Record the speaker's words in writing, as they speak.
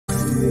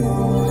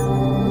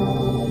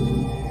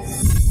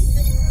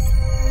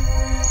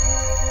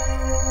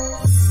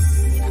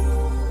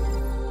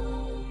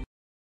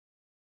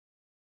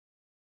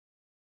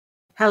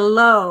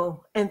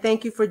Hello, and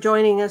thank you for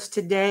joining us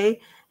today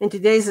in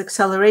today's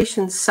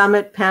Acceleration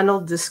Summit panel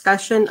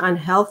discussion on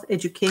health,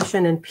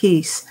 education, and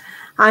peace.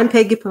 I'm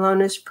Peggy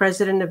Pelonis,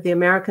 president of the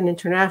American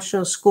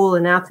International School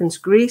in Athens,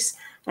 Greece,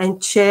 and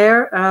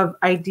chair of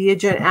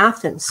IdeaGen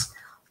Athens.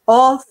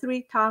 All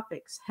three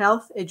topics,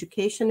 health,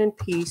 education, and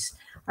peace,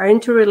 are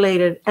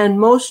interrelated and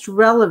most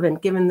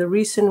relevant given the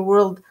recent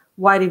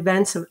worldwide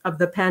events of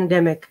the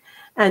pandemic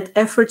and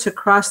efforts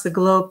across the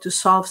globe to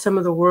solve some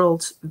of the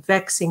world's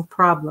vexing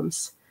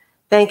problems.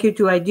 Thank you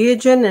to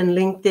IdeaGen and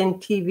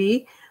LinkedIn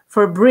TV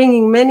for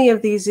bringing many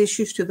of these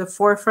issues to the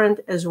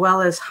forefront, as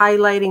well as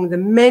highlighting the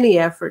many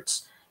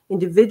efforts,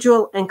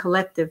 individual and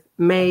collective,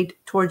 made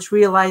towards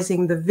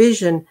realizing the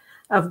vision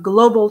of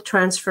global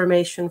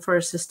transformation for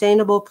a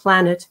sustainable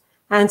planet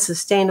and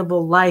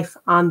sustainable life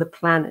on the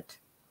planet.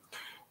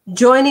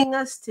 Joining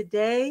us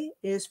today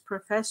is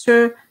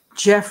Professor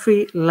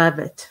Jeffery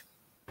Levett.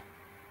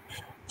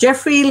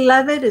 Jeffery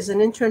Levett is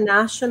an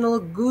International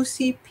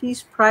Gusi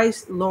Peace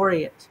Prize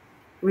laureate,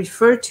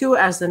 referred to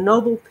as the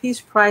Nobel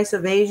Peace Prize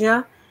of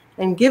Asia,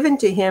 and given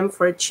to him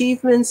for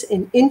achievements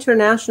in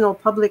international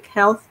public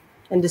health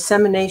and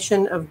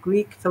dissemination of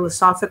Greek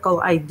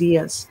philosophical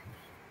ideas.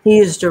 He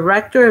is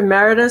Director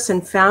Emeritus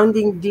and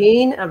Founding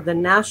Dean of the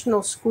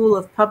National School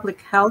of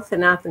Public Health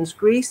in Athens,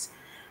 Greece,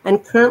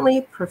 and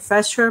currently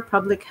Professor of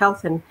Public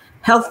Health and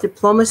Health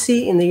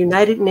Diplomacy in the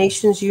United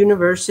Nations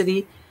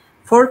University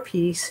for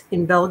Peace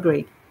in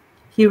Belgrade.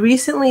 He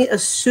recently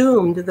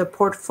assumed the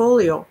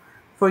portfolio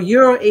for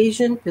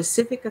Euro-Asian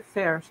Pacific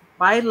Affairs,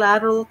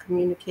 bilateral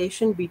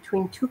communication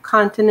between two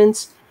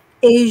continents,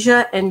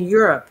 Asia and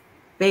Europe,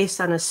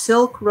 based on a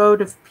Silk Road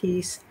of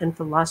peace and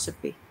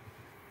philosophy.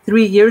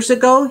 3 years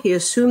ago, he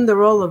assumed the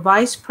role of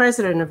Vice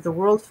President of the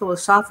World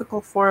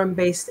Philosophical Forum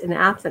based in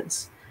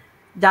Athens.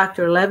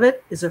 Dr.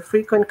 Levett is a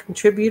frequent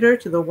contributor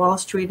to the Wall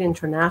Street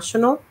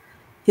International.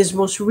 His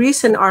most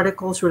recent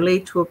articles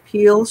relate to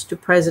appeals to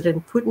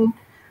President Putin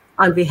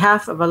on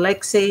behalf of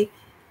Alexei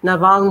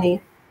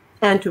Navalny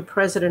and to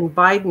President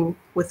Biden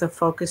with a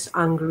focus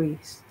on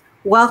Greece.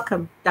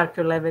 Welcome,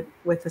 Dr. Levett,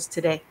 with us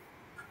today.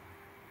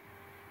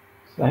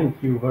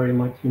 Thank you very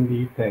much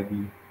indeed,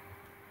 Peggy.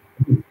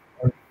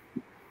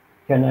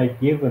 Can I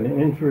give an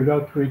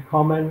introductory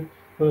comment,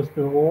 first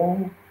of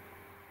all,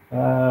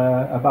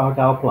 about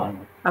our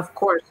planet? Of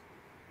course.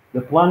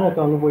 The planet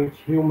on which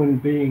human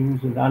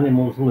beings and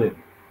animals live,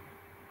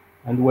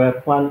 and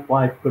where plant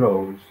life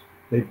grows,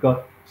 they've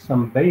got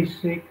some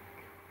basic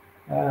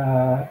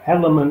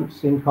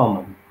elements in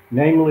common.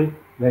 Namely,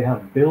 they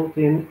have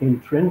built-in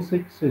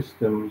intrinsic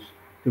systems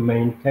to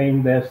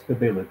maintain their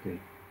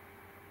stability.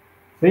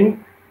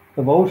 Think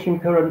of ocean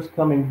currents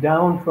coming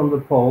down from the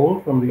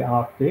pole, from the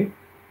Arctic,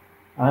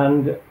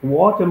 and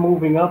water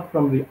moving up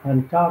from the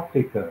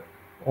Antarctica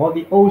or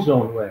the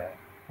ozone layer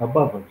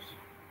above us.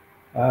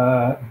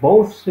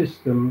 Both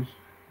systems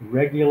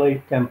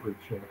regulate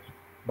temperature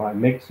by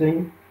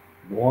mixing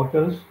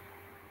waters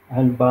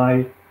and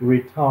by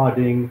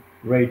retarding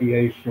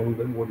radiation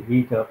that would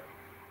heat up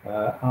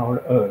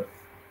our Earth.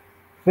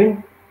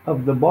 Think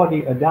of the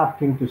body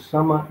adapting to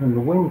summer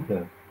and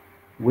winter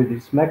with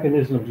its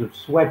mechanisms of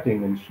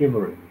sweating and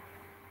shivering.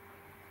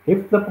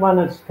 If the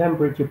planet's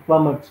temperature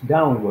plummets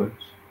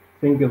downwards,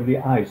 think of the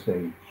Ice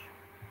Age.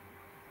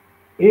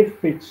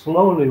 If it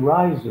slowly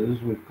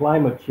rises with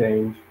climate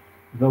change,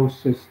 those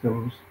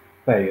systems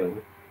fail,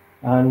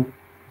 and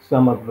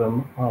some of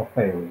them are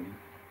failing.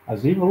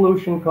 As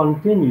evolution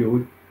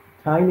continued,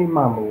 tiny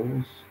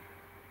mammals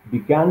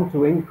began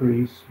to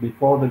increase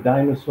before the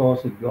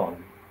dinosaurs had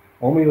gone.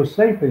 Homo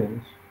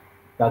sapiens,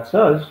 that's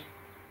us,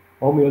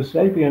 Homo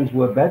sapiens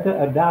were better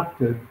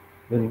adapted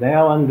than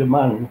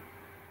Neanderthal,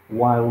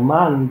 while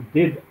man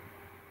did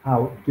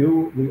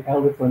outdo the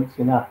elephants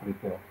in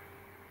Africa.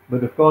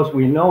 But of course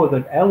we know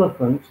that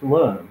elephants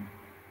learn.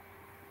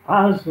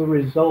 As a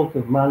result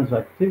of man's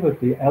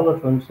activity,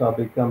 elephants are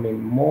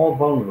becoming more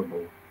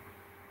vulnerable.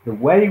 The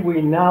way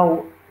we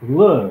now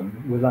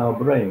learn with our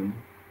brain,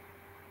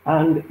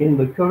 and in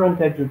the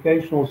current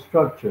educational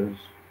structures,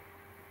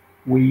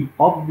 we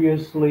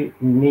obviously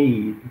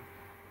need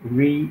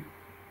a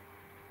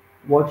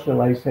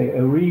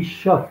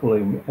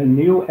reshuffling, a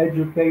new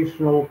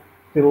educational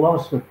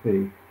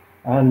philosophy,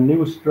 and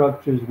new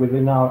structures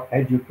within our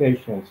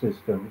educational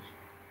systems,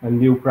 and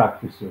new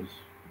practices.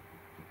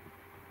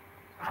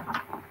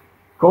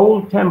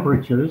 Cold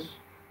temperatures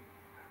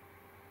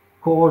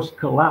cause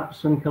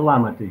collapse and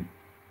calamity.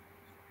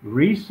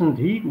 Recent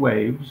heat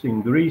waves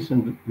in Greece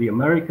and the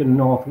American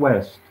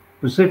Northwest,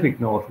 Pacific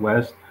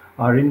Northwest,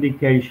 are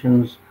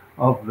indications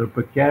of the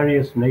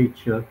precarious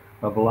nature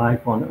of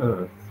life on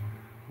Earth.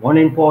 One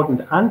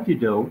important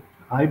antidote,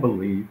 I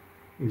believe,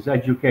 is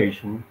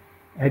education,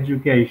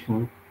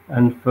 education,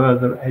 and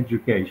further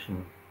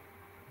education.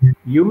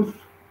 Youth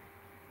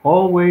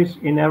always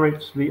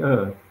inherits the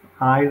Earth,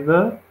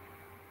 either,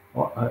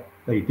 or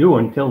they do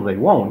until they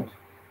won't,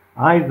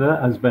 either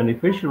as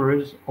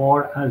beneficiaries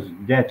or as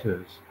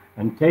debtors,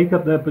 and take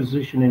up their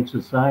position in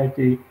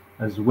society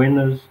as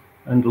winners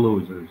and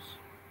losers.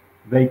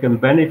 They can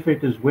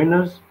benefit as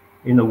winners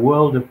in a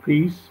world of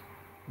peace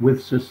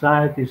with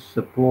society's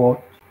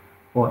support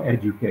for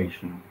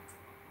education.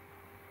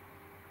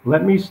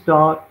 Let me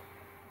start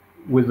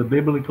with a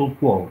biblical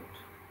quote.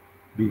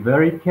 Be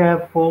very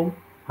careful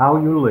how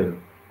you live,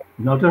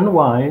 not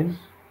unwise,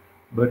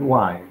 but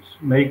wise,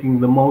 making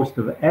the most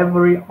of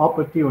every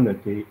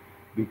opportunity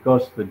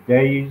because the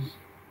days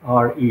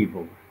are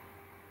evil.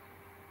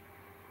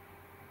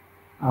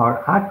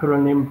 Our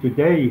acronym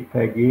today,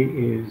 Peggy,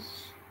 is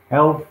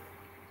health,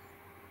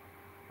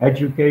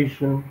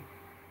 education,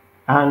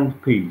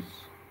 and peace.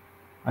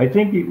 I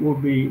think it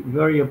would be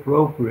very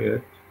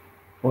appropriate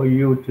for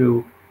you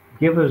to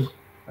give us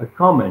a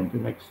comment,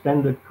 an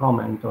extended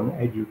comment on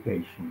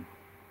education.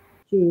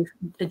 you,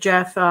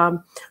 Jeff.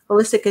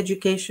 Holistic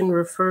education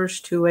refers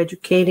to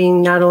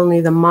educating not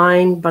only the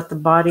mind, but the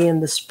body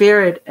and the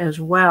spirit as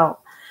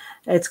well.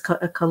 It's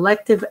a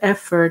collective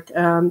effort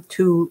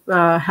to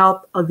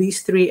help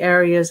these three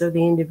areas of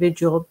the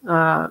individual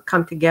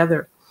come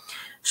together.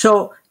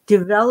 So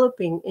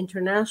developing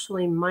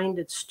internationally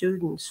minded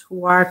students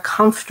who are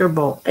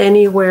comfortable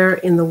anywhere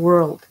in the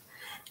world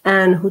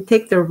and who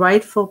take their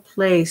rightful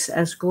place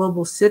as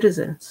global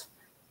citizens,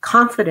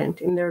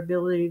 confident in their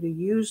ability to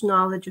use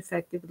knowledge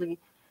effectively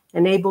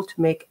and able to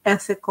make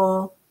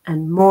ethical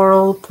and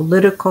moral,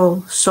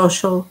 political,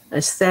 social,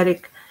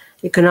 aesthetic,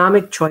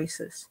 economic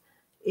choices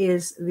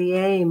is the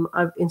aim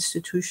of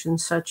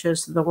institutions such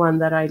as the one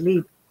that I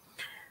lead.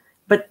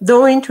 But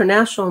though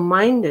international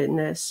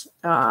mindedness,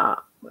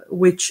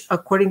 which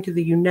according to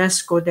the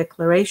UNESCO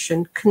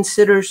Declaration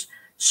considers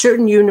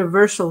certain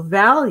universal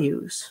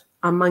values,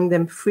 among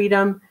them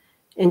freedom,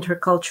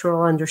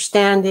 intercultural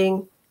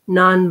understanding,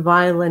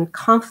 nonviolent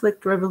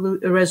conflict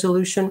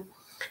resolution,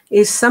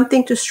 is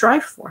something to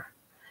strive for.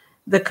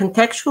 The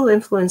contextual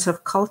influence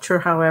of culture,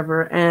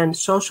 however, and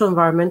social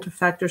environmental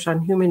factors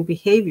on human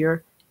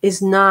behavior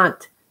is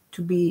not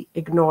to be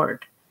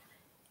ignored.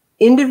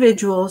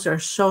 Individuals are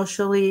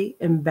socially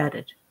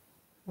embedded.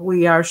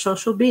 We are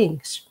social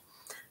beings.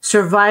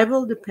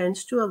 Survival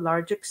depends to a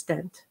large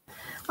extent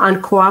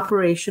on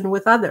cooperation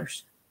with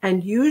others,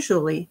 and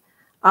usually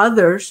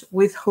others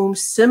with whom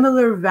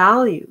similar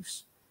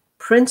values,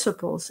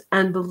 principles,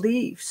 and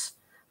beliefs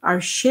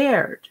are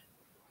shared.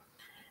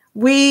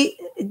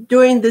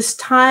 During this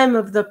time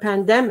of the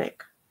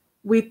pandemic,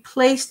 we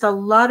placed a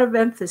lot of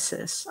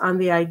emphasis on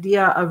the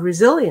idea of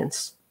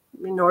resilience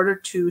in order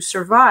to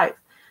survive,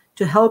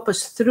 to help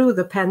us through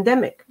the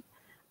pandemic.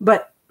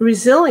 But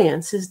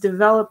resilience is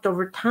developed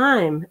over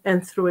time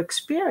and through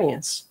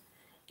experience.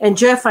 And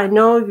Jeff, I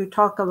know you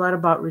talk a lot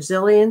about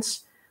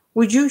resilience.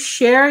 Would you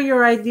share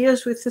your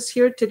ideas with us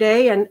here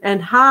today?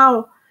 And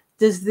how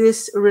does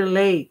this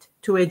relate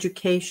to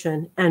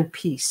education and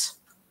peace?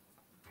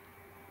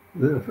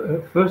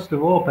 First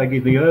of all, Peggy,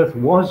 the earth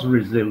was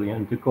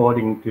resilient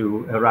according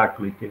to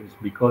Heraclitus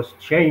because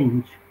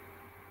change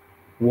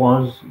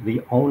was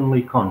the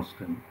only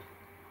constant.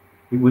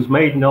 It was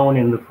made known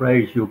in the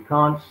phrase, you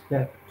can't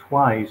step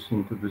twice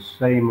into the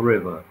same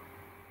river.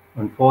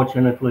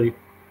 Unfortunately,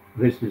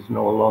 this is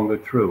no longer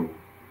true.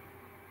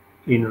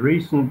 In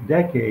recent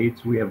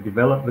decades, we have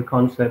developed the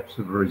concepts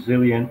of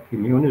resilient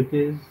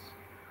communities,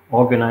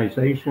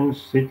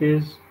 organizations,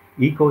 cities,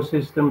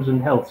 ecosystems,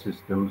 and health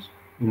systems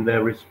in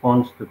their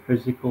response to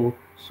physical,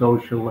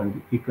 social,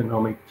 and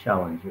economic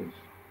challenges.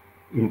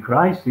 In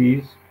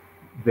crises,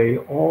 they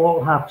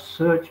all have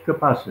surge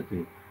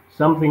capacity,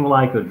 something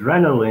like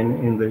adrenaline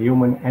in the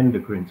human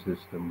endocrine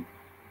system.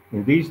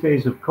 In these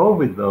days of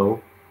COVID,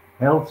 though,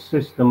 health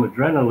system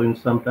adrenaline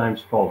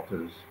sometimes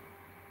falters,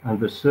 and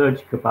the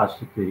surge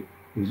capacity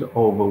is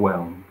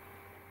overwhelmed.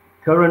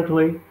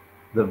 Currently,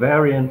 the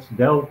variants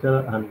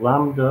Delta and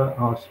Lambda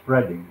are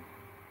spreading.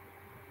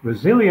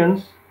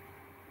 Resilience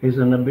is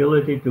an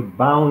ability to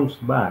bounce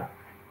back.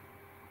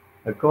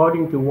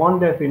 According to one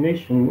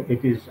definition,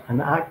 it is an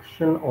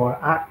action or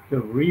act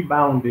of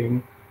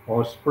rebounding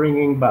or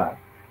springing back.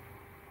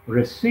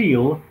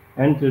 Recile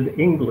entered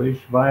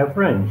English via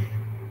French,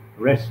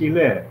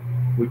 reciler,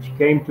 which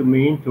came to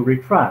mean to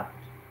retract,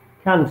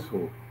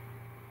 cancel,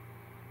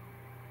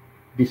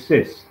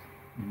 desist.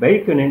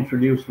 Bacon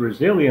introduced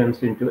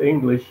resilience into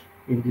English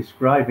in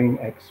describing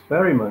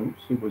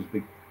experiments. It was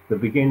the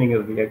beginning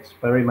of the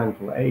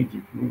experimental age,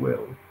 if you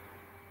will,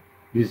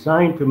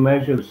 designed to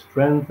measure the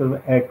strength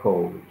of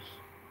echoes.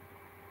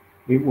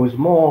 It was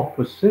more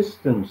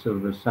persistence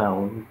of the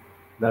sound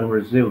than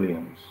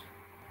resilience.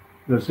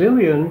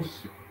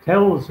 Resilience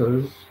tells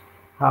us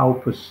how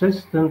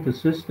persistent a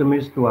system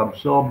is to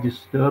absorb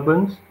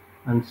disturbance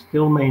and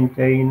still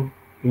maintain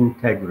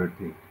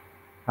integrity.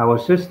 How a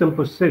system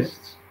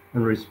persists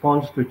and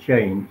responds to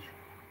change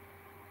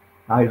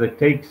either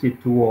takes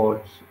it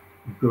towards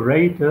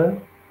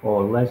greater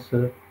or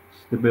lesser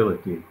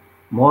stability,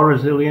 more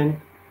resilient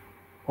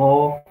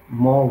or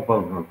more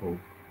vulnerable.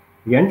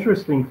 The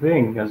interesting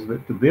thing is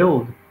that to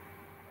build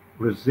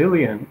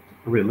resilient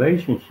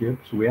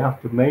relationships, we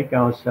have to make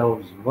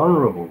ourselves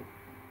vulnerable,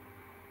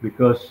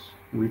 because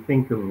we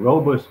think of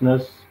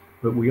robustness,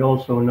 but we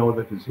also know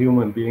that as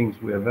human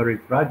beings we are very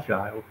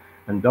fragile.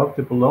 And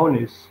Dr.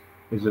 Pelonis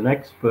is an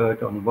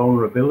expert on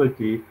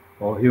vulnerability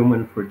or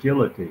human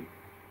fragility.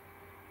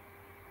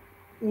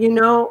 You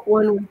know,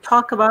 when we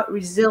talk about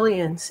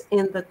resilience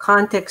in the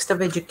context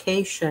of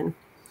education,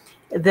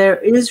 there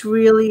is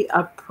really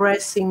a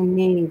pressing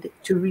need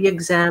to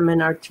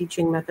re-examine our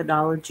teaching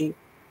methodology,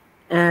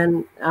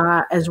 and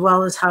as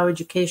well as how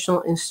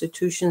educational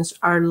institutions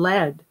are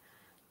led.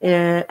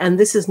 And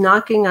this is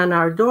knocking on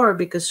our door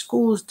because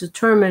schools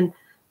determine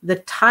the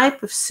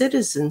type of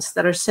citizens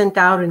that are sent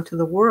out into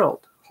the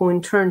world, who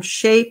in turn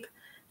shape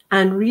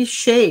and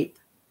reshape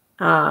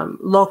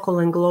local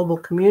and global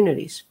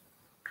communities.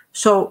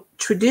 So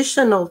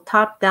traditional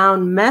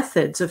top-down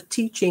methods of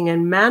teaching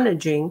and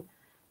managing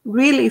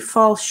really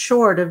fall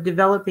short of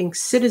developing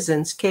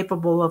citizens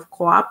capable of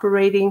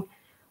cooperating,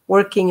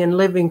 working and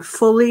living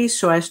fully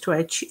so as to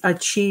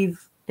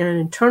achieve an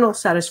internal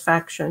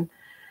satisfaction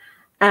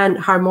and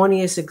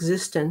harmonious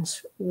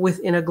existence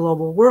within a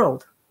global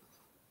world.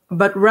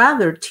 But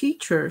rather,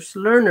 teachers,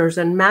 learners,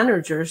 and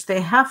managers,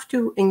 they have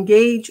to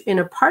engage in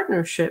a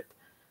partnership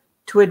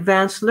to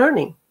advance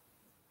learning.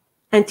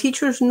 And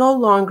teachers no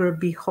longer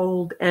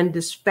behold and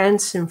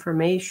dispense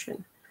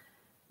information,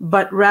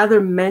 but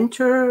rather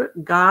mentor,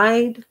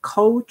 guide,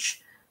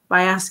 coach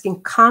by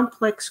asking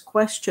complex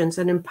questions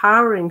and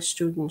empowering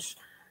students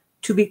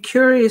to be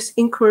curious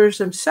inquirers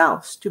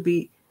themselves, to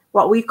be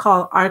what we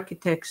call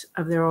architects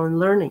of their own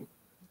learning.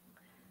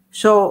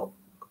 So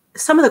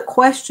some of the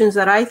questions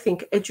that I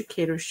think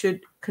educators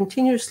should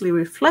continuously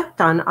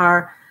reflect on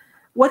are: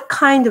 what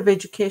kind of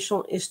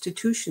educational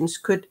institutions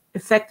could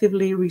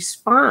effectively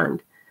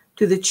respond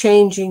to the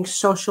changing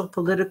social,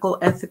 political,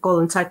 ethical,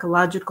 and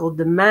psychological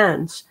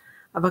demands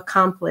of a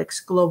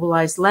complex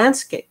globalized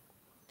landscape?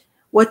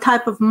 What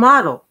type of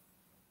model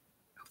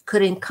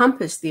could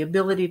encompass the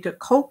ability to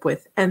cope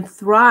with and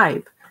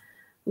thrive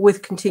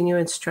with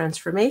continuous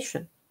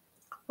transformation?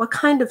 What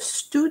kind of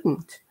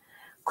student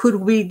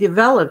could be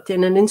developed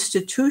in an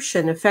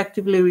institution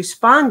effectively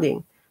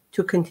responding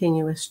to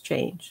continuous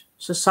change,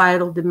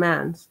 societal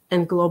demands,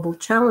 and global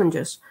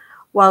challenges,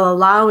 while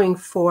allowing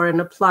for and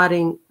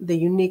applauding the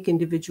unique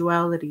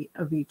individuality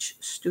of each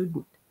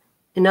student?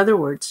 In other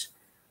words,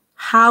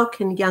 how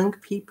can young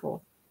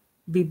people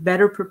be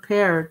better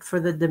prepared for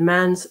the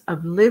demands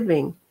of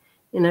living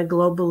in a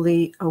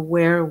globally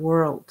aware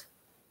world?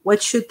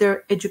 What should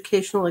their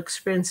educational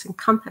experience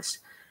encompass?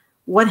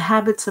 What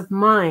habits of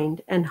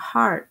mind and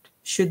heart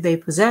should they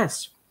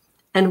possess?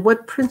 And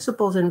what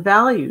principles and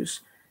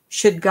values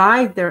should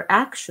guide their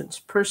actions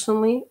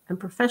personally and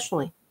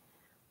professionally?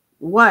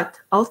 What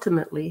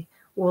ultimately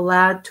will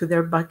add to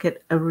their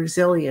bucket of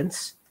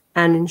resilience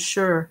and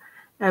ensure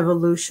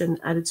evolution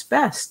at its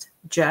best?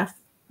 Jeff,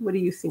 what do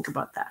you think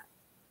about that?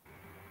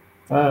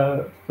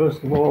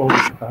 First of all,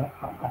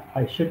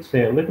 I should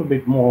say a little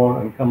bit more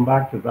and come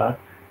back to that.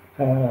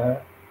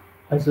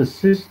 As a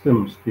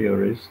systems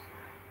theorist,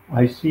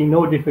 I see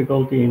no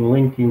difficulty in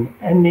linking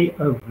any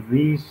of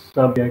these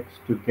subjects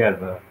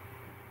together.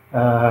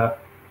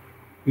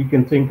 We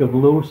can think of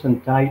loose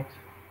and tight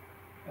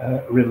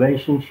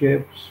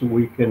relationships,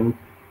 we can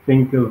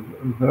think of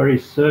very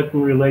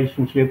certain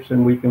relationships,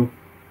 and we can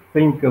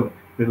think of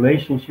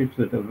relationships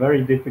that are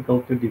very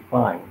difficult to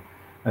define.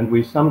 And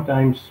we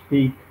sometimes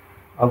speak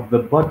of the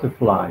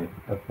butterfly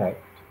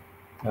effect,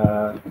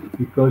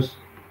 because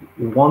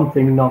one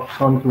thing knocks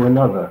onto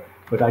another.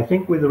 But I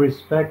think with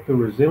respect to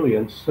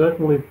resilience,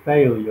 certainly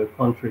failure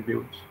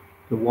contributes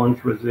to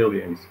one's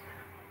resilience.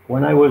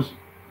 When I was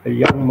a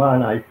young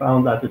man, I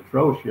found that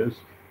atrocious.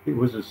 It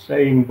was a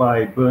saying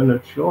by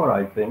Bernard Shaw,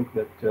 I think,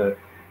 that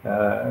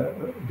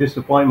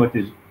disappointment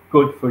is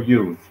good for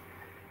youth.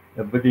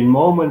 But in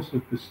moments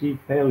of perceived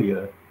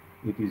failure,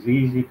 it is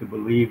easy to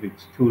believe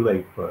it's too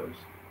late for us,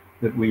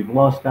 that we've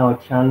lost our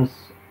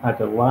chance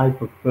at a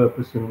life of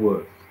purpose and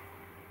worth.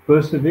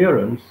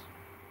 Perseverance,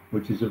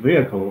 which is a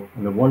vehicle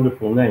and a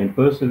wonderful name,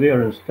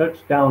 Perseverance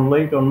touched down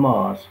late on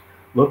Mars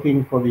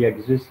looking for the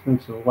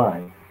existence of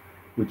life,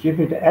 which, if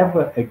it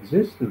ever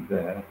existed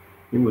there,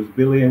 it was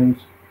billions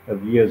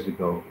of years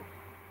ago.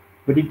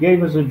 But it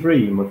gave us a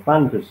dream, a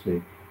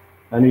fantasy,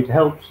 and it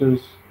helps us,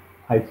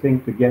 I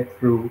think, to get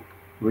through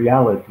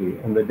reality.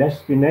 And the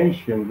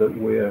destination that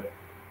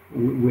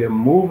we're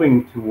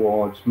moving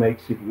towards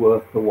makes it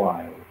worth the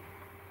while.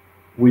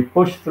 We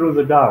push through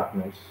the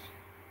darkness,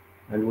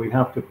 and we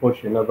have to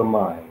push another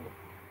mile.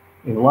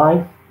 In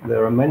life,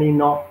 there are many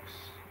knocks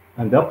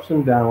and ups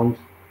and downs,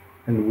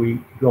 and we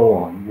go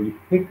on. We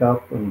pick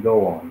up and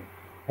go on,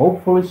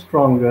 hopefully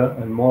stronger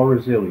and more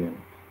resilient.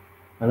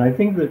 And I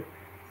think that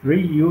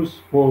three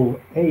useful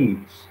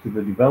aids to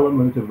the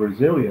development of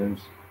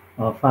resilience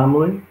are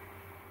family,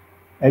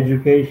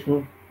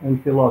 education,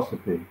 and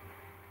philosophy.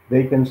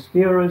 They can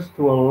steer us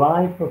to a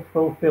life of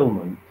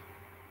fulfillment.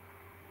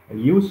 A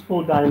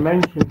useful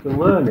dimension to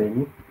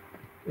learning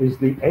is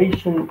the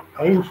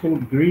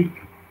ancient Greek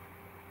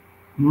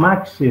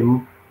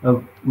maxim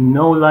of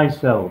know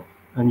thyself,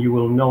 and you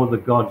will know the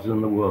gods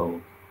in the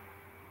world.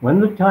 When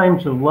the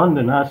Times of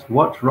London asked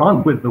what's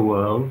wrong with the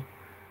world,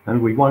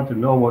 and we want to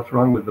know what's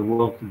wrong with the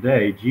world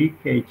today,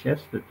 G.K.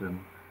 Chesterton,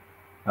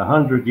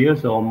 100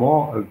 years or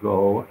more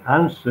ago,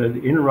 answered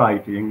in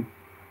writing,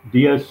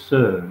 "Dear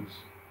sirs,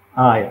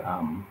 I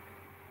am."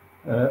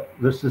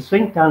 The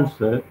succinct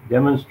answer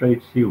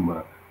demonstrates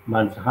humor,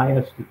 man's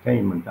highest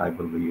attainment, I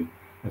believe,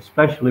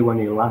 especially when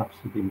he laughs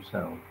at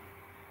himself.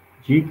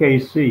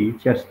 G.K.C.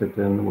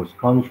 Chesterton was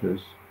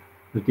conscious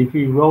that if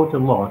he wrote a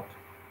lot,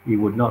 he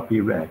would not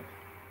be read.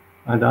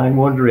 And I'm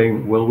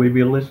wondering, will we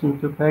be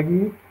listened to,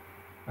 Peggy?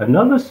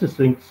 Another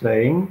succinct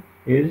saying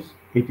is,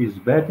 "It is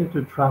better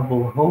to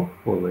travel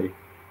hopefully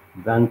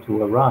than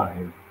to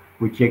arrive,"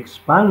 which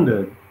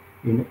expanded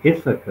in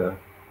Ithaca,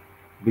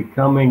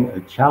 becoming a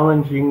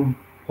challenging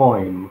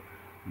poem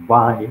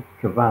by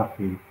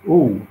Cavafy,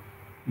 who,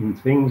 in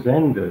Things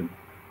Ended,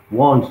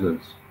 warns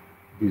us,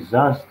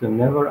 disaster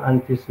never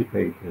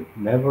anticipated,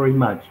 never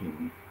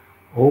imagined,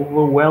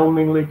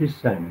 overwhelmingly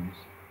descends,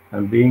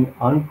 and being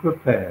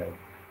unprepared,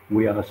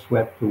 we are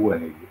swept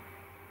away.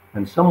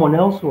 And someone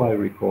else who I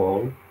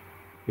recall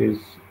is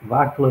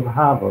Václav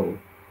Havel.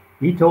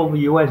 He told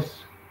the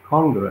US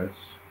Congress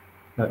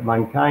that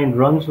mankind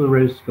runs the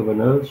risk of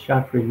an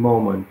earth-shattering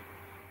moment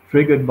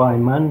triggered by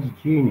man's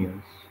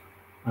genius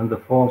and the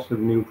force of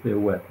nuclear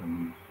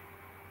weapons.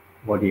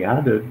 What he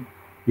added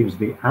gives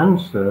the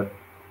answer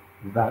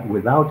that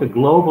without a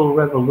global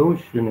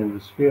revolution in the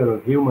sphere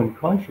of human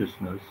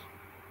consciousness,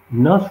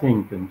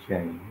 nothing can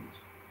change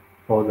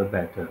for the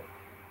better.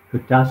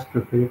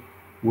 Catastrophe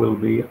will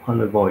be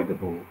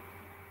unavoidable,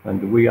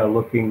 and we are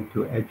looking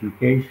to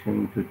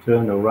education to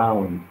turn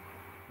around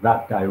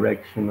that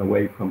direction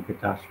away from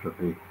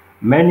catastrophe.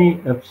 Many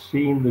have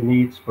seen the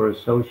needs for a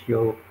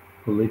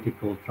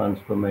socio-political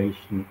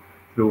transformation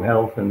through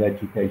health and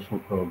educational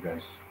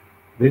progress.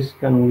 This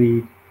can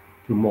lead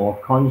to more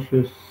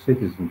conscious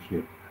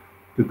citizenship,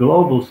 to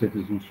global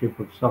citizenship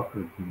of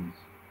Socrates.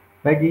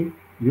 Peggy,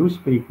 you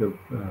speak of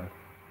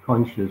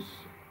conscious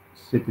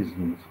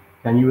citizens.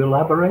 Can you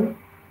elaborate?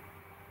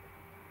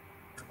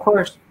 Of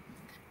course,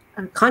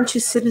 a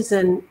conscious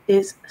citizen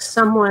is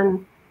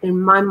someone, in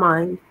my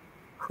mind,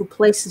 who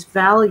places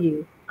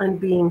value on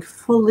being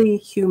fully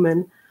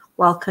human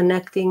while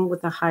connecting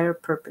with a higher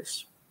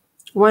purpose.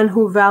 One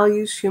who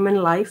values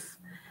human life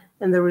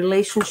and the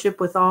relationship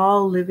with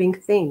all living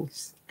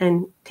things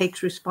and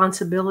takes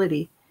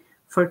responsibility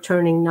for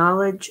turning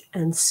knowledge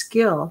and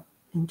skill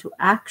into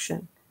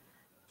action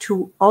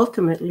to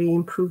ultimately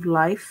improve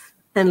life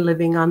and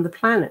living on the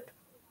planet.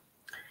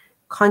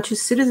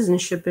 Conscious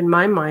citizenship, in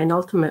my mind,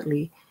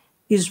 ultimately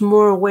is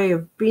more a way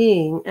of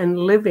being and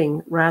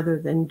living rather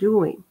than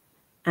doing,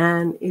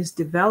 and is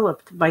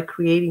developed by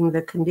creating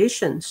the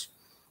conditions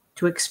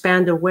to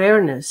expand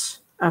awareness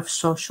of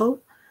social,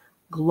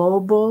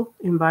 global,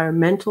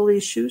 environmental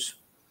issues,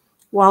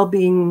 while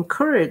being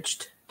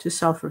encouraged to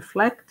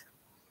self-reflect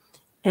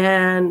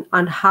and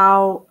on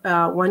how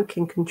one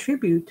can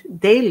contribute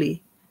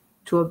daily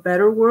to a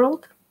better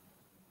world,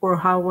 or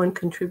how one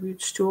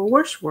contributes to a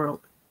worse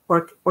world,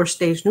 or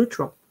stays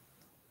neutral.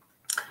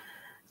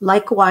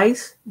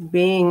 Likewise,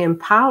 being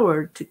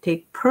empowered to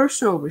take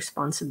personal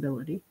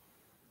responsibility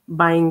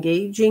by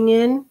engaging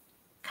in,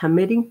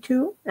 committing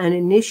to, and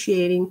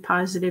initiating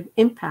positive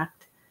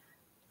impact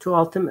to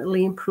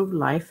ultimately improve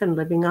life and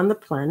living on the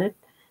planet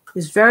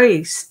is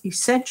very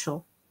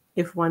essential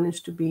if one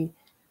is to be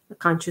a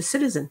conscious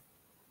citizen.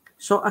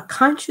 So a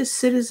conscious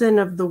citizen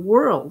of the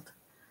world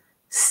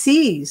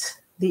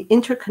sees the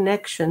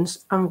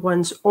interconnections of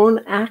one's own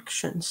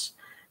actions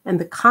and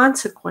the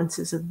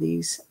consequences of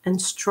these, and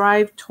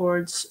strives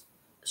towards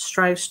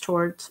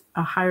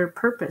a higher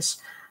purpose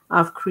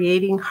of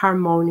creating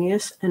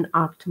harmonious and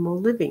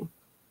optimal living.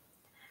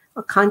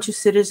 A conscious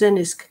citizen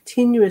is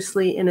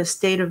continuously in a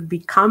state of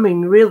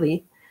becoming,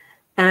 really,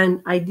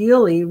 and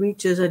ideally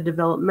reaches a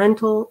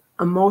developmental,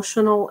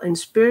 emotional, and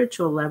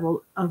spiritual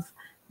level of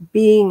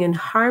being in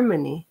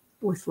harmony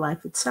with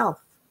life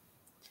itself.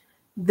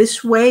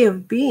 This way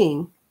of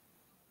being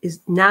is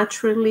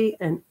naturally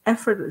and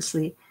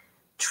effortlessly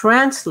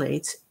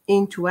translates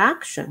into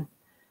action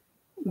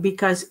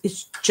because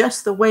it's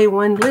just the way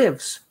one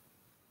lives.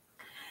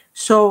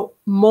 So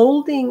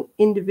molding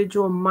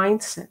individual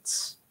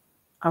mindsets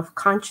of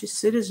conscious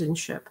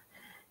citizenship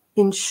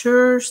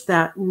ensures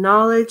that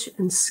knowledge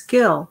and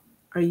skill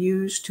are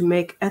used to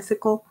make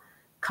ethical,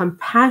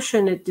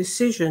 compassionate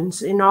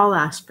decisions in all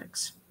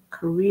aspects: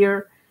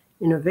 career,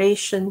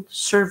 innovation,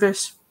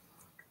 service.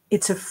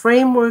 It's a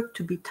framework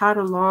to be taught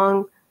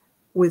along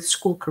with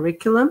school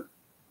curriculum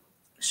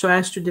so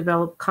as to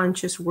develop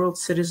conscious world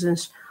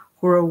citizens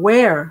who are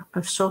aware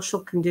of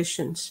social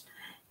conditions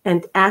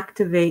and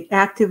actively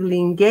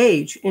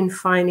engage in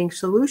finding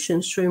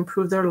solutions to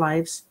improve their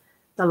lives,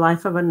 the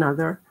life of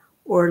another,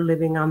 or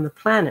living on the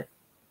planet.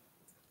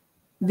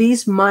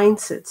 These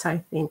mindsets, I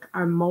think,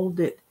 are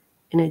molded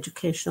in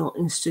educational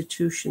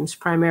institutions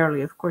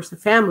primarily. Of course, the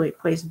family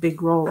plays a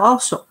big role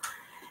also,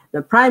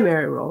 the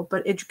primary role,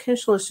 but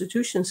educational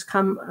institutions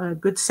come a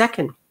good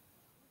second.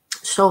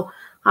 So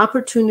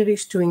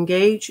opportunities to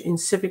engage in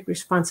civic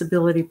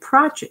responsibility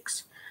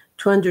projects,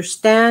 to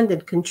understand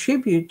and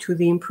contribute to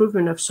the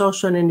improvement of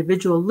social and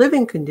individual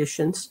living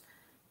conditions,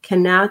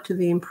 can add to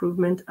the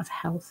improvement of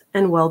health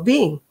and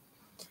well-being.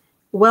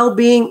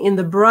 Well-being in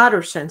the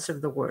broader sense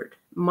of the word,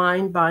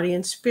 mind, body,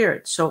 and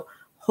spirit. So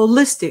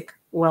holistic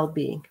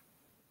well-being.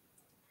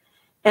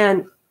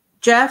 And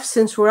Jeff,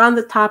 since we're on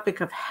the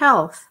topic of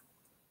health,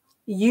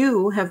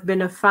 you have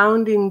been a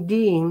founding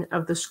dean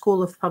of the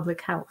School of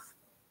Public Health.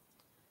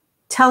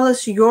 Tell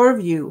us your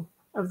view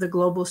of the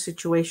global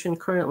situation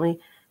currently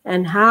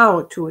and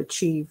how to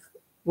achieve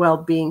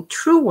well-being,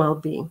 true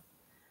well-being.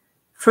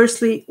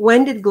 Firstly,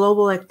 when did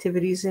global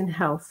activities in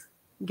health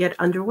get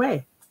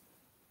underway?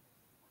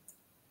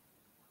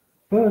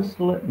 First,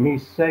 let me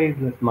say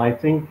that my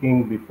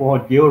thinking before,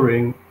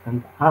 during,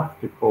 and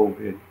after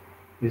COVID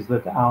is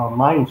that our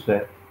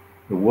mindset,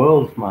 the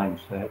world's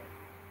mindset,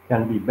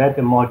 can be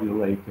better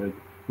modulated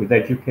with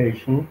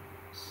education,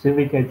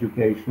 civic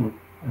education,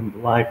 and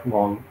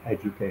lifelong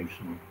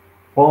education,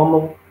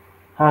 formal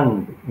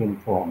and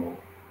informal,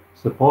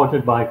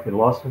 supported by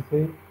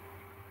philosophy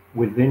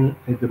within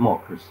a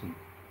democracy.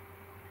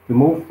 To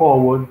move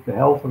forward, the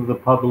health of the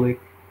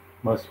public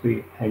must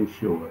be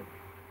ensured.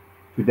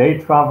 Today,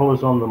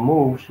 travelers on the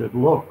move should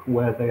look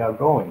where they are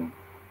going.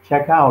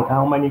 Check out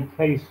how many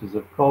cases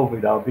of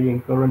COVID are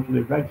being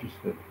currently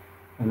registered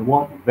and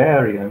what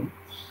variants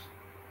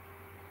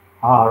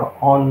are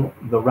on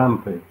the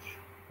rampage,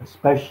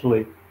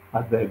 especially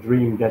at their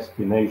dream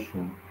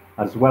destination,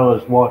 as well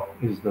as what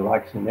is the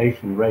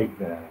vaccination rate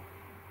there.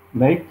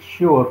 Make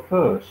sure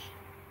first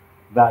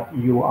that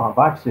you are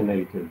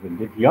vaccinated,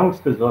 and if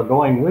youngsters are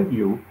going with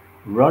you,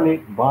 run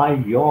it by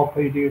your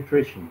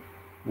pediatrician.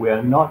 We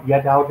are not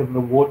yet out of the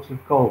woods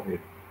of COVID.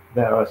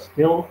 There are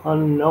still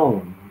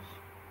unknowns,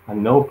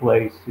 and no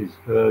place is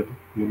herd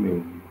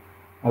immune.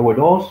 I would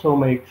also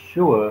make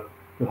sure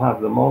to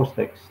have the most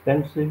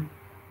extensive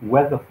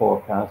weather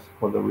forecast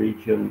for the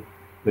region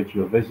that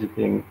you're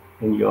visiting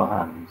in your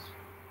hands.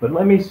 But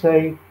let me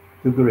say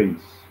to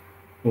Greece,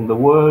 in the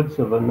words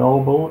of a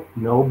noble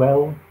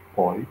Nobel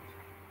poet,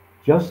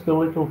 just a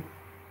little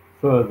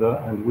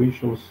further and we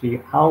shall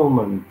see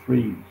almond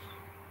trees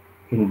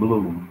in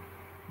bloom,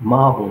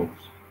 marbles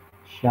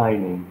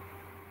shining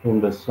in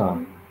the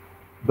sun.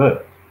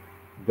 But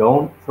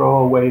don't throw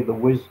away the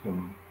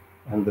wisdom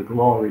and the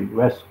glory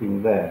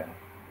resting there.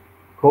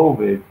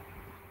 COVID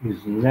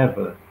is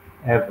never,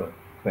 ever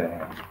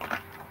fair.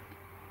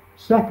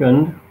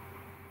 Second,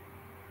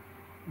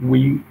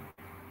 we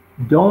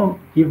don't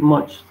give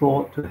much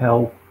thought to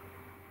health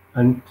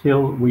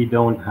until we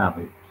don't have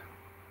it.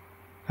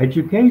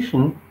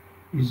 Education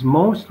is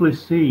mostly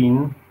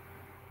seen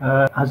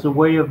as a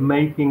way of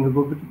making a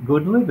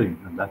good living,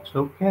 and that's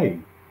okay.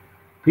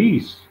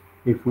 Peace,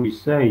 if we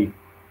say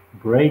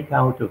break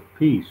out of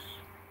peace,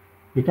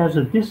 it has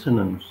a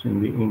dissonance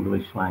in the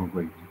English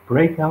language.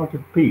 Break out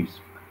of peace,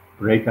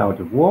 break out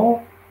of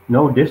war,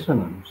 no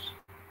dissonance.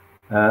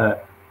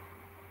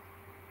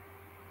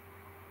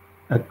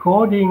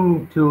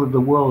 According to the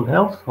World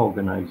Health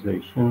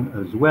Organization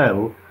as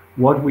well,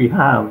 what we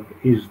have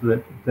is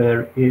that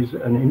there is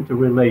an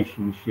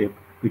interrelationship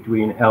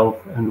between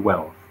health and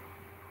wealth.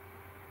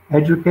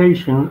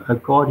 Education,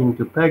 according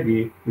to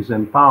Peggy, is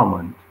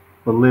empowerment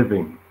for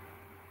living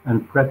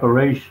and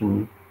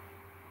preparation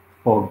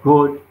for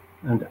good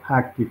and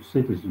active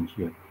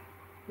citizenship.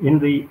 In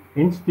the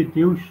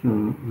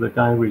institution that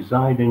I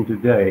reside in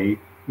today,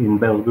 in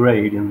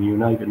Belgrade, in the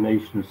United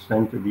Nations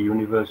Center, the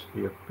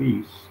University of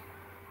Peace,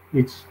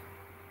 its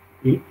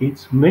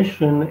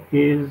mission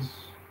is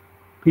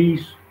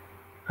peace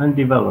and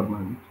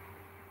development,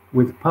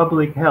 with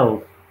public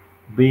health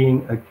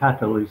being a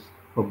catalyst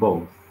for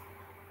both.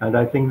 And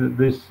I think that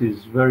this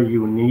is very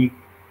unique,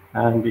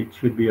 and it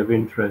should be of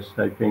interest,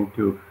 I think,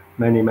 to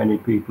many, many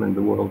people in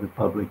the world of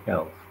public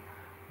health.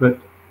 But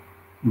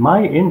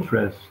my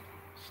interest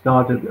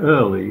started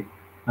early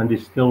and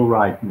is still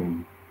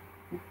ripening.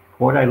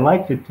 What I'd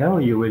like to tell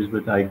you is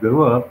that I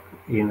grew up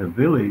in a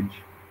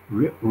village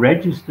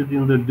registered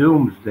in the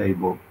Doomsday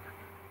Book.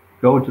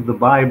 Go to the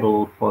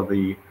Bible for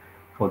the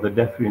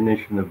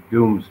definition of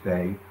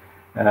doomsday.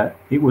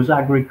 It was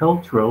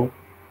agricultural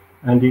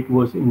and it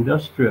was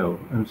industrial,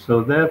 and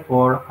so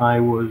therefore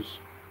I was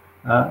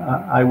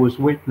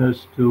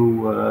witness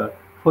to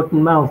foot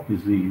and mouth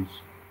disease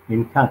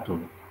in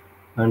cattle,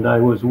 and I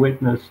was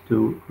witness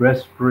to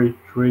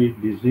respiratory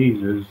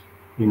diseases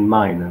in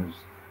miners.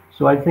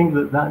 So I think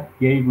that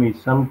gave me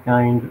some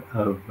kind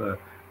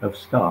of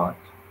start.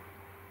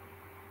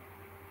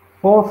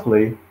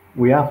 Fourthly,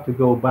 we have to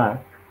go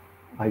back,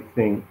 I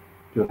think,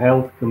 to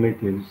health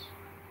committees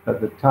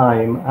at the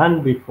time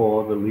and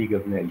before the League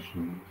of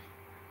Nations.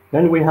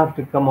 Then we have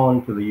to come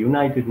on to the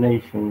United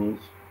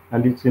Nations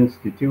and its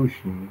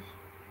institutions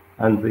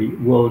and the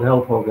World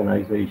Health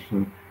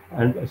Organization,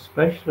 and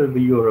especially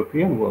the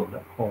European World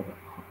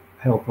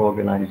Health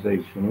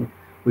Organization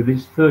with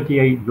its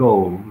 38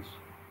 goals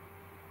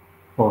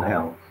for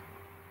health.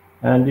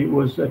 And it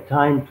was a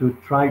time to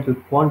try to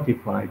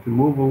quantify, to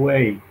move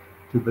away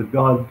to the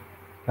God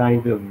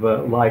kind of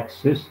like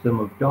system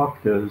of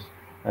doctors,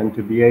 and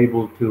to be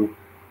able to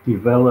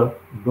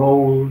develop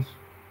goals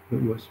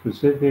that were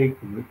specific,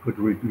 that could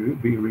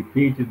be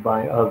repeated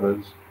by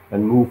others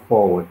and move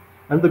forward.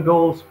 And the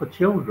goals for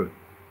children.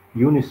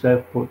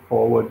 UNICEF put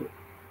forward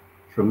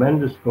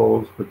tremendous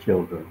goals for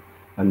children.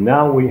 And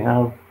now we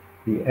have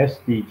the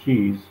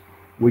SDGs,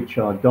 which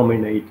are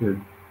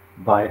dominated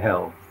by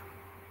health.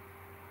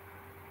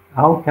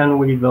 How can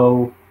we,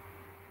 though,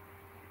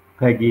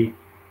 Peggy,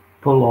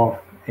 pull off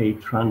a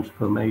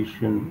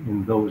transformation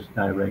in those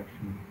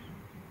directions?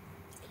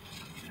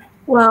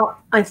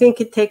 Well, I think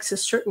it takes a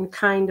certain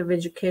kind of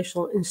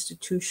educational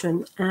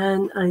institution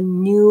and a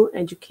new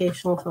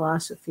educational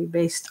philosophy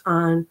based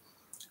on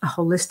a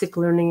holistic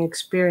learning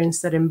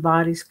experience that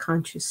embodies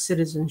conscious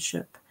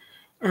citizenship.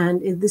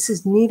 And this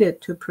is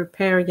needed to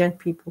prepare young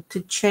people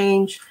to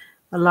change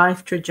a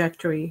life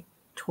trajectory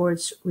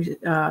towards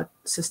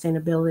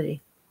sustainability.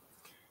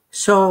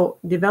 So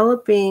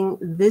developing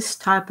this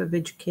type of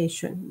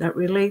education that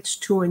relates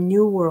to a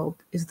new world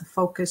is the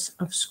focus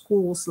of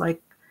schools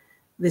like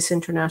this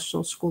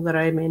international school that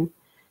I'm in,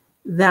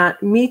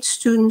 that meets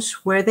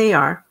students where they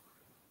are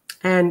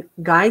and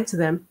guides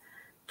them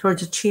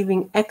towards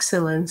achieving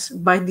excellence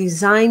by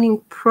designing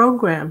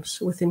programs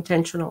with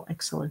intentional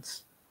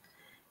excellence.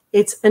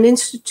 It's an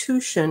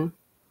institution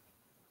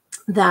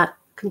that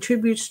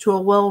contributes to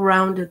a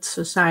well-rounded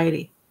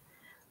society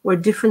where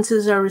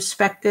differences are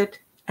respected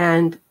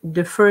and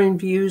differing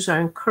views are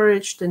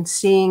encouraged and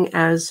seen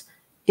as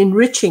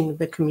enriching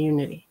the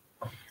community,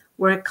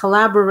 where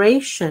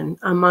collaboration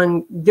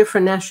among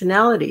different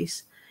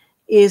nationalities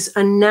is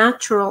a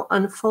natural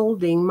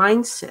unfolding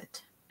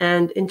mindset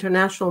and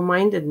international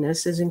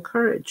mindedness is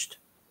encouraged.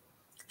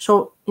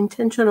 So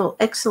intentional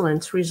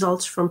excellence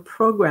results from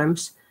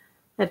programs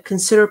that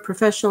consider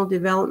professional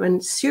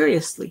development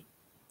seriously,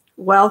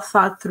 well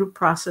thought through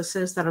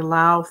processes that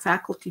allow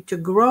faculty to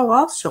grow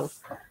also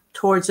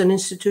towards an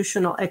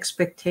institutional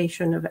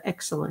expectation of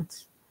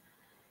excellence.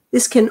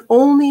 This can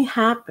only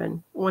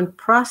happen when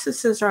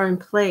processes are in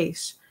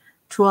place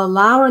to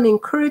allow and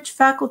encourage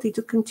faculty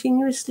to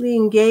continuously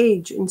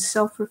engage in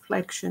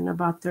self-reflection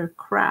about their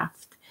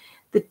craft.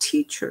 The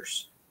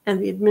teachers and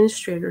the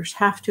administrators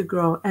have to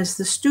grow as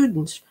the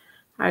students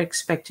are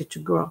expected to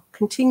grow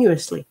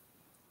continuously.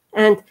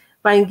 And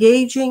by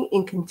engaging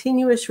in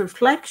continuous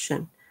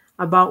reflection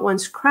about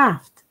one's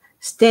craft,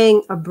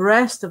 staying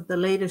abreast of the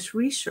latest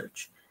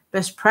research,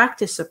 best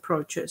practice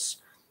approaches,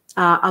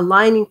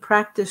 aligning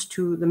practice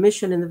to the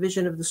mission and the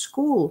vision of the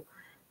school,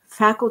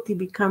 faculty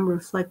become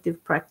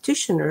reflective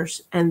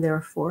practitioners and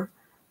therefore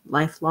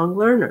lifelong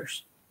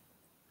learners.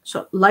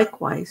 So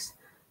likewise,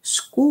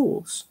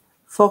 schools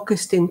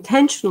focused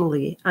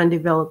intentionally on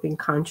developing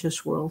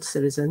conscious world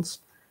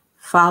citizens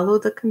follow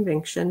the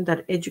conviction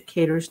that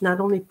educators not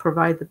only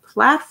provide the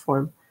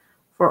platform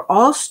for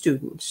all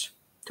students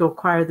to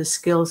acquire the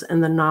skills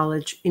and the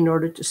knowledge in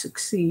order to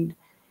succeed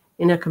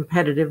in a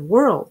competitive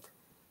world,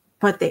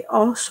 but they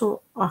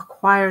also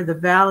acquire the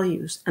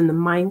values and the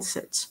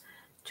mindsets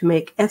to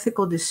make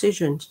ethical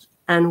decisions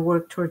and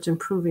work towards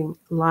improving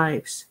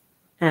lives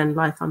and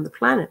life on the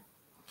planet.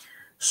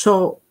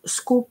 So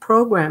school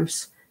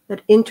programs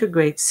that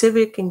integrate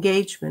civic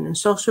engagement and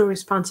social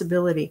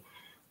responsibility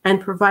and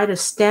provide a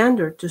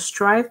standard to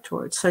strive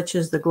towards, such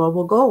as the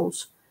global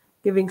goals,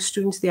 giving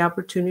students the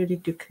opportunity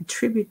to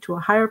contribute to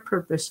a higher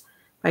purpose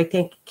by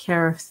taking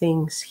care of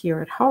things here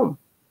at home.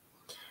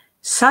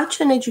 Such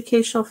an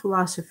educational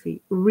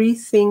philosophy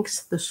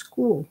rethinks the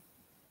school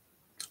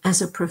as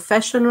a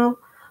professional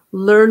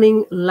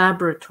learning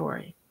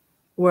laboratory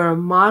where a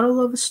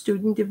model of a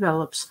student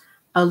develops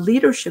a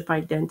leadership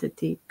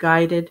identity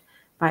guided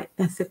by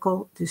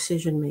ethical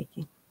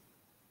decision-making.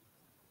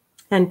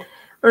 And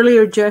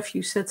earlier, Jeff,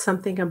 you said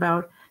something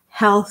about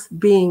health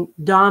being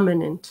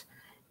dominant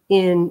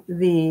in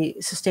the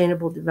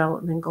Sustainable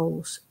Development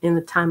Goals in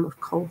the time of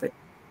COVID.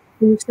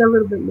 Can you say a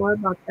little bit more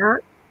about that?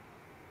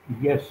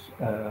 Yes,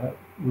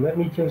 let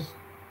me just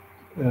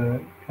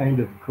kind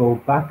of go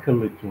back a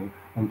little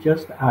and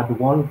just add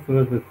one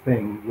further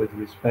thing with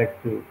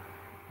respect to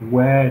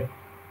where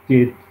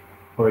did,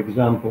 for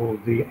example,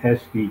 the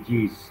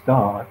SDGs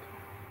start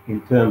in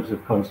terms of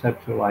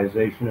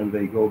conceptualization, and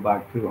they go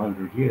back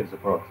 200 years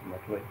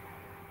approximately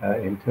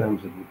in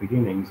terms of the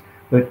beginnings.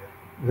 But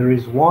there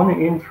is one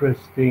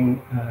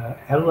interesting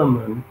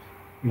element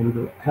in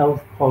the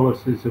health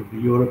policies of the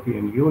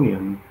European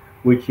Union,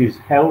 which is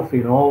health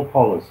in all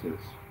policies.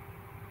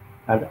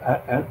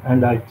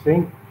 And I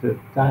think that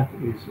that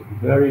is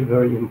very,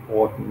 very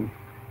important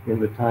in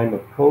the time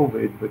of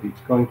COVID, but it's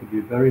going to be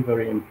very,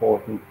 very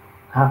important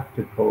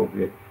after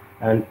COVID.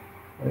 And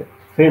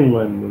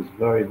Finland was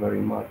very,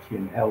 very much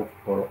in health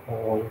for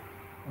all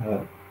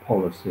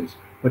policies.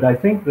 But I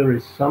think there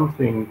is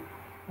something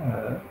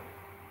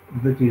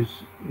that is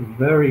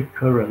very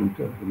current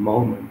at the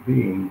moment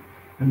being,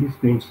 and it's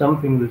been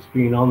something that's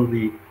been on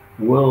the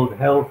World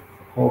Health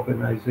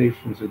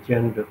Organization's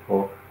agenda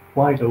for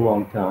quite a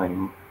long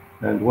time.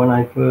 And when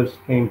I first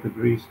came to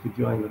Greece to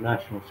join the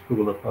National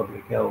School of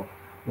Public Health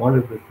one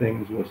of the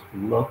things was to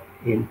look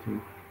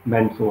into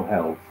mental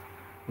health.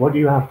 What do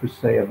you have to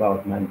say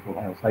about mental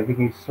health? I think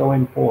it's so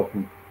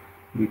important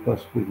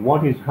because with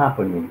what is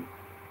happening,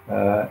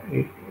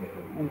 it,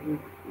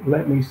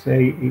 let me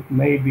say, it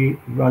may be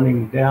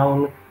running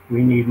down.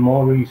 We need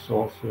more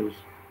resources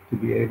to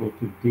be able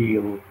to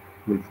deal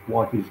with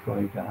what is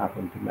going to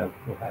happen to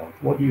mental health.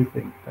 What do you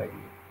think, Peggy?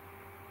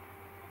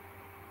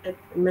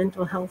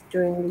 Mental health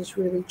during these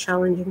really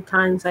challenging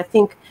times. I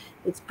think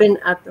it's been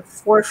at the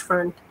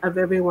forefront of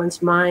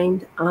everyone's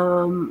mind,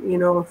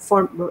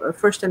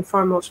 first and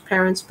foremost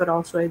parents, but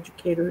also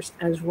educators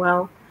as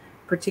well,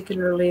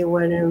 particularly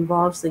when it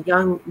involves the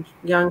young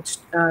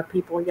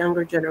people,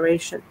 younger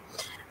generation.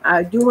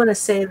 I do want to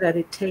say that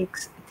it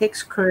takes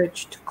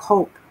courage to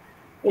cope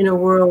in a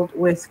world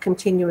with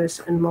continuous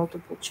and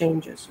multiple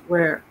changes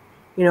where,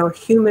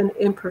 human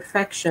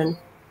imperfection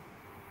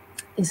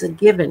is a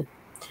given,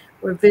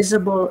 where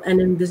visible and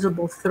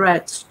invisible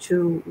threats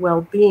to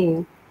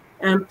well-being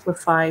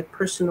amplify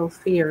personal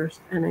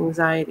fears and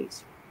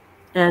anxieties.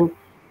 And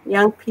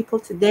young people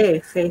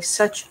today face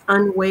such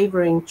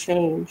unwavering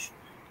change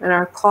and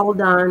are called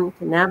on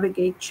to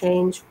navigate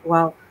change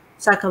while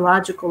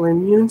psychological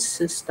immune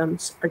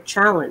systems are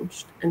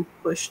challenged and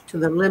pushed to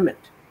the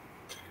limit.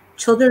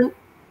 Children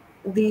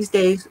these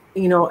days,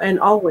 and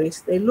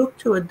always, they look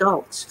to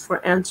adults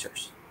for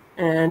answers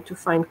and to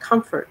find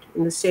comfort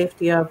in the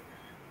safety of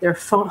their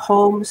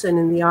homes and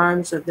in the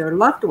arms of their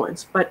loved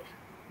ones. But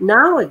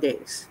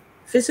nowadays,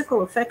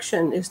 physical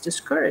affection is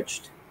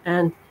discouraged,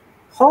 and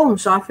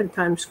homes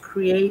oftentimes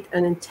create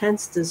an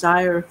intense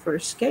desire for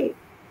escape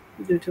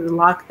due to the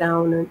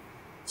lockdown and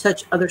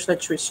such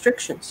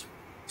restrictions.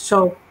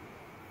 So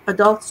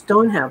adults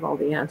don't have all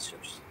the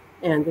answers,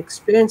 and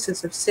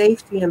experiences of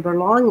safety and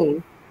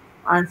belonging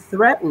are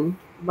threatened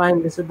by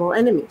invisible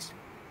enemies.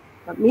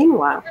 But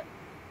meanwhile,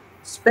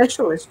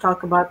 specialists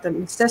talk about the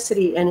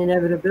necessity and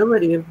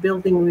inevitability of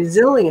building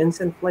resilience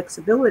and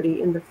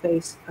flexibility in the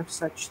face of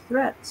such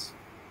threats.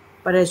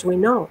 But as we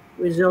know,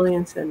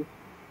 resilience and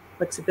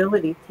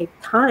flexibility take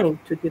time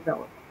to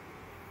develop.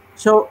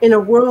 So in a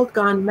world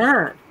gone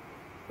mad,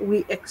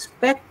 we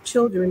expect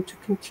children to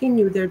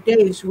continue their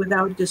days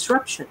without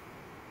disruption,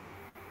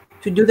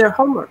 to do their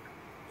homework,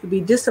 to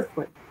be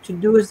disciplined, to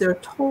do as they're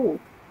told,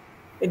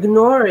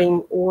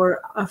 ignoring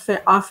or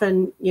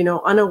often,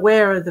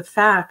 unaware of the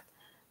fact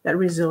that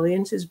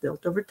resilience is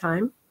built over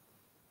time,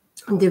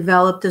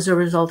 developed as a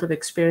result of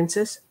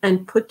experiences,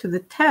 and put to the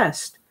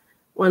test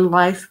when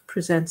life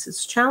presents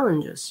its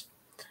challenges.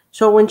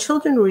 So when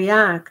children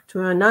react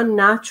to an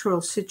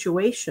unnatural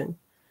situation,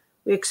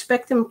 we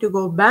expect them to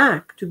go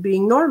back to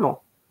being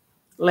normal,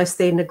 lest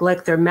they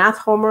neglect their math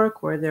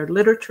homework or their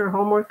literature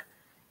homework.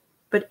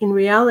 But in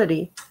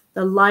reality,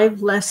 the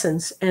live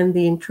lessons and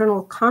the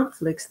internal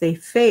conflicts they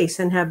face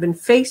and have been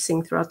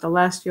facing throughout the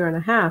last year and a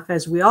half,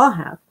 as we all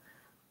have,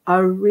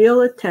 are real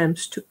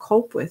attempts to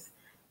cope with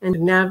and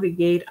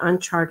navigate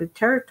uncharted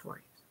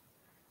territories.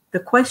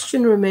 The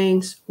question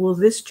remains, will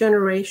this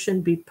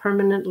generation be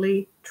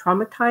permanently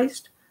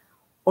traumatized,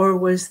 or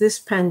was this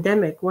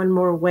pandemic one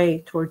more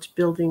way towards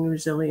building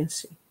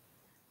resiliency?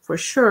 For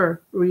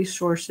sure,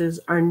 resources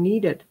are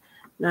needed,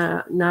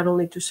 not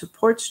only to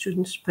support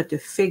students, but to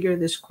figure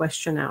this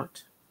question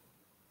out.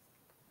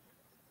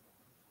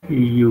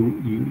 You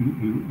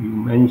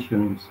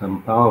mentioned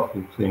some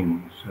powerful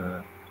things.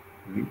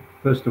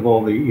 First of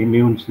all, the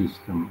immune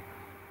system.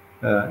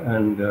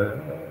 And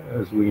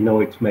as we know,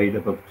 it's made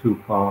up of two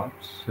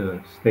parts.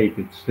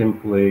 Stated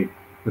simply,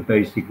 the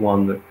basic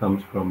one that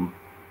comes from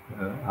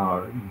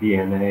our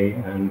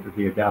DNA, and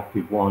the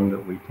adaptive one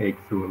that we take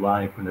through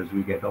life, and as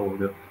we get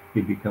older,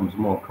 it becomes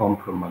more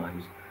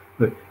compromised.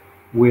 But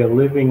we're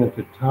living at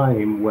a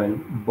time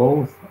when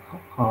both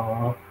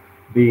are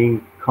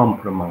being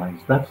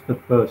compromised. That's the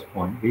first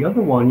point. The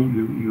other one,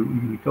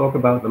 you talk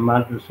about the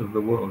madness of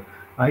the world.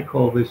 I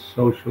call this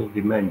social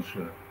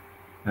dementia.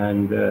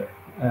 And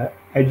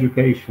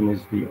education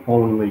is the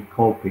only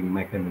coping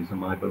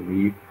mechanism, I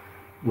believe,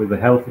 with a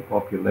healthy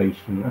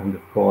population and,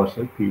 of course,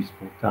 at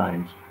peaceful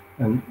times.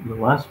 And the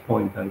last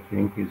point, I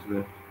think, is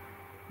that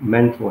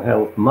mental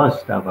health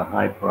must have a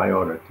high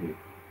priority.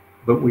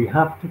 But we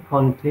have to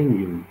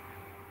continue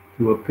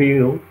to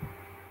appeal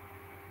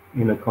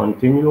in a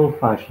continual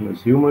fashion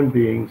as human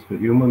beings to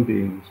human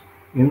beings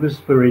in the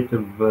spirit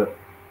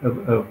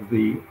of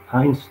the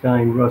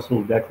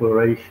Einstein-Russell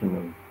Declaration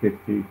of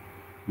 50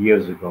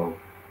 years ago.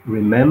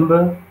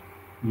 Remember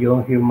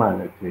your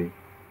humanity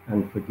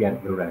and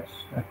forget the rest.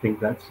 I think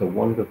that's a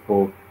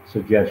wonderful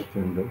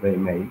suggestion that they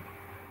make.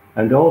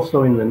 And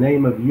also, in the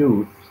name of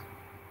youth,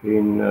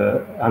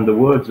 and the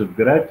words of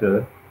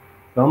Greta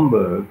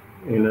Thunberg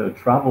in a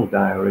travel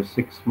diary,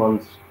 6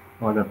 months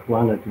on a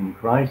planet in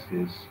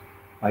crisis,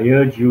 I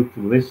urge you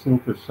to listen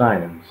to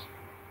science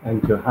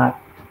and to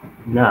act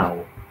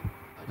now.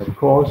 Of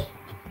course,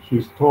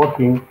 she's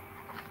talking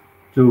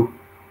to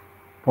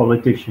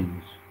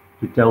politicians,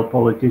 to tell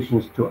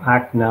politicians to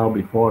act now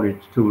before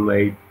it's too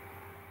late.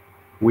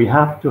 We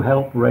have to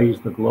help raise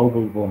the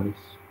global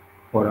voice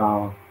for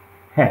our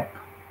HEP,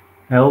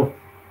 health,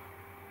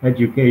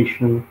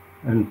 education,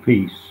 and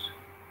peace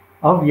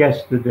of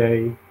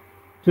yesterday,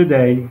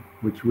 today,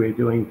 which we're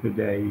doing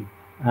today,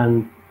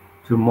 and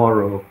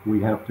tomorrow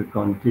we have to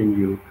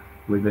continue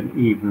with an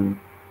even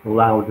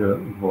louder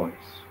voice.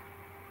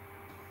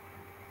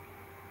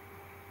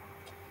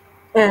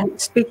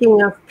 And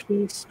speaking of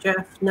peace,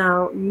 Jeff,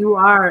 now you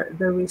are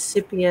the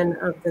recipient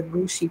of the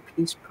Gucci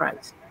Peace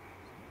Prize.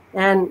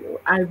 And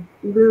I'd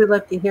really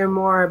love to hear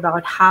more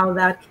about how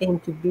that came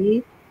to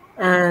be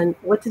and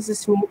what does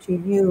this mean to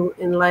you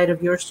in light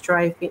of your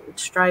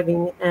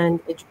striving and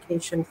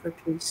education for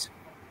peace?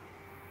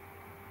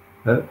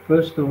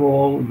 First of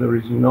all, there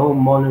is no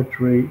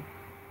monetary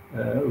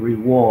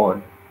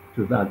reward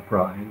to that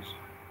prize.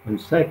 And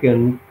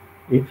second,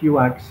 if you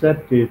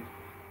accept it,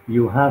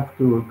 you have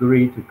to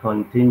agree to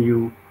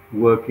continue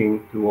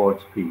working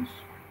towards peace.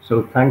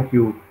 So thank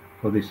you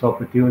for this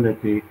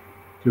opportunity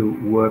to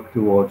work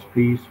towards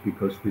peace,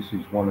 because this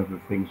is one of the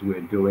things we're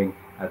doing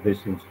at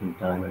this instant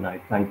time, and I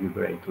thank you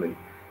greatly.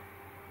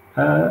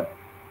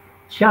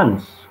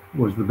 Chance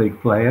was the big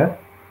player,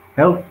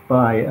 helped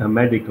by a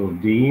medical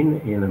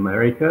dean in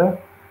America,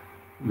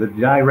 the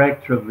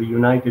director of the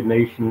United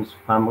Nations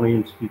Family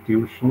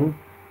Institution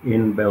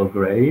in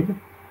Belgrade,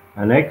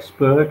 an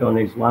expert on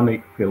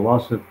Islamic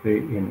philosophy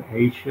in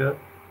Asia,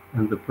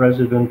 and the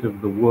president of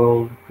the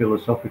World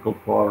Philosophical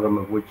Forum,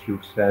 of which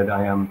you've said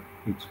I am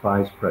its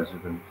vice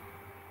president.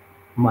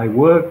 My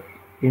work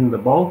in the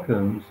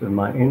Balkans and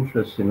my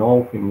interests in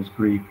all things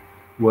Greek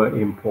were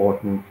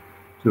important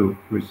to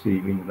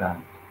receiving that.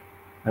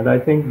 And I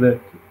think that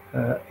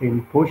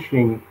in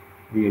pushing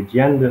the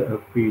agenda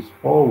of peace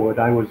forward,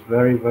 I was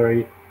very,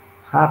 very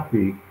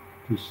happy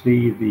to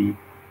see the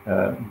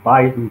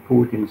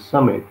Biden-Putin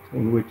summit,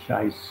 in which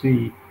I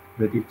see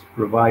that it's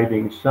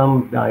providing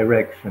some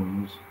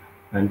directions.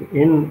 And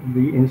in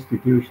the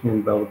institution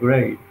in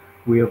Belgrade,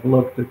 we have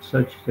looked at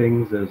such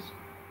things as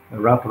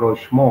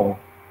rapprochement,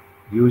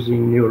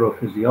 using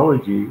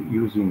neurophysiology,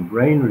 using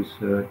brain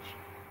research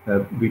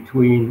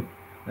between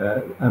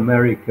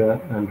America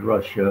and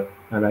Russia.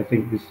 And I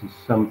think this is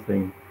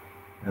something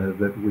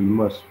that we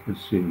must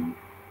pursue.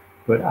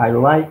 But I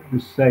like the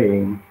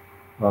saying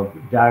of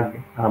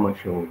Dag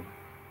Hammarskjöld.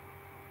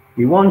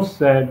 He once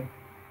said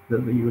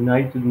that the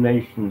United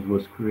Nations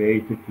was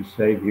created to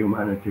save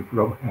humanity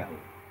from hell.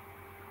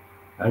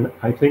 And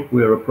I think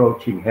we're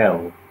approaching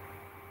hell.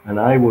 And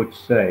I would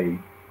say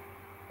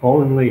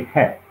only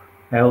HEP,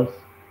 health,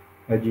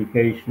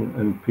 education,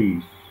 and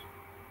peace,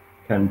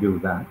 can do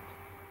that.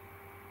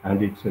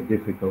 And it's a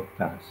difficult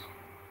task.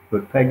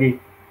 But Peggy,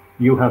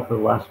 you have the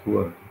last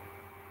word.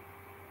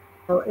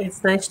 Well,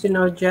 it's nice to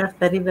know, Jeff,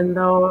 that even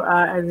though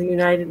the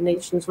United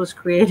Nations was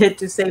created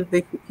to save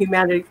the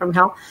humanity from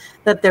hell,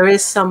 that there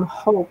is some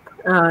hope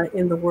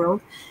in the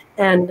world.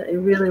 And I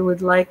really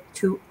would like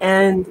to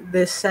end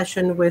this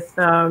session with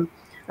a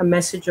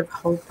message of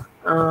hope.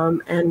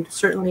 And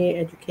certainly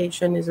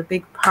education is a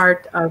big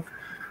part of,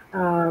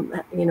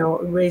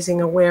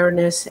 raising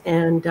awareness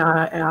and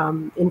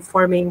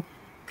informing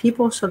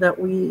people so that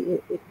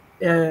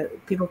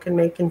people can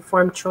make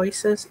informed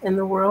choices in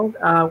the world,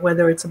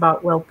 whether it's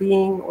about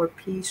well-being or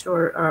peace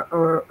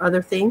or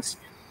other things.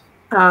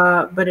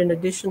 But in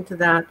addition to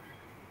that,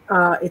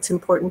 it's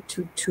important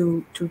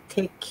to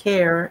take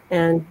care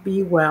and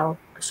be well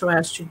so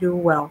as to do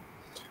well.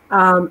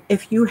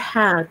 If you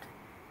had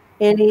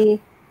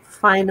any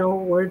final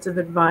words of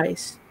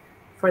advice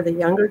for the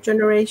younger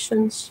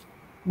generations,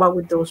 what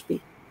would those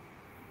be?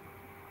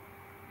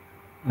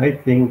 I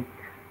think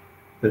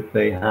that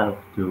they have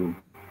to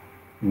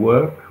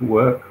work,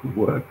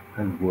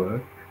 and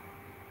work.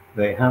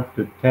 They have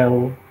to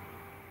tell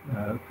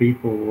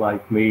people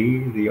like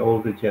me, the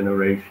older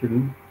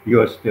generation,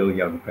 you're still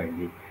young,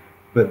 Peggy,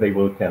 but they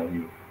will tell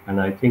you. And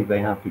I think they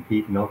have to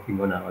keep knocking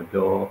on our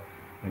door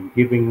and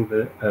giving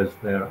us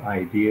their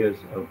ideas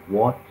of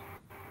what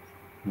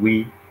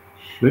we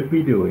should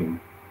be doing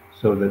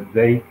so that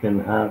they can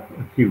have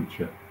a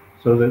future,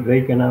 so that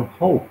they can have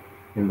hope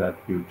in that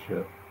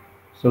future,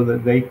 so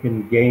that they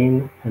can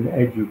gain an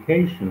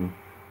education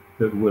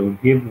that will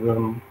give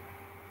them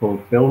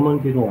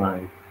fulfillment in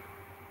life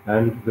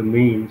and the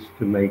means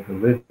to make a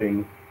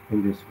living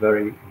in this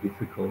very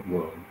difficult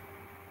world.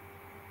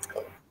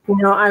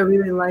 I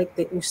really like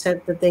that you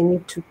said that they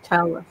need to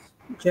tell us,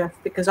 Jeff,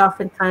 because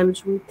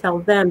oftentimes we tell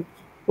them,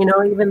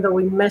 even though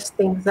we mess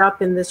things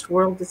up in this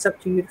world, it's up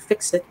to you to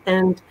fix it.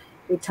 And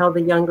we tell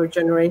the younger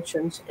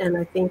generations. And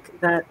I think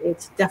that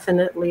it's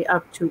definitely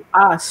up to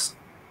us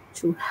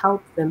to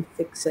help them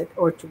fix it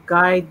or to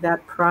guide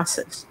that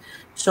process.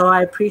 So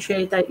I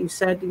appreciate that you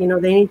said, they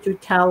need to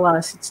tell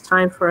us it's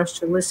time for us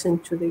to listen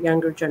to the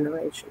younger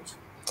generations.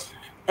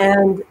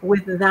 And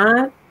with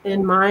that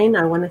in mind,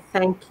 I want to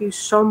thank you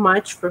so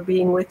much for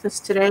being with us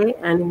today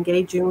and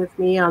engaging with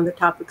me on the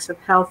topics of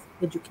health,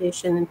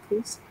 education, and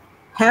peace.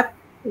 HEP,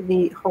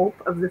 the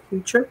hope of the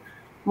future.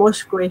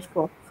 Most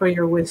grateful for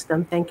your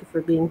wisdom. Thank you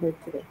for being here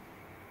today.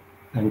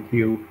 Thank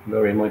you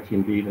very much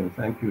indeed, and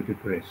thank you to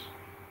Chris.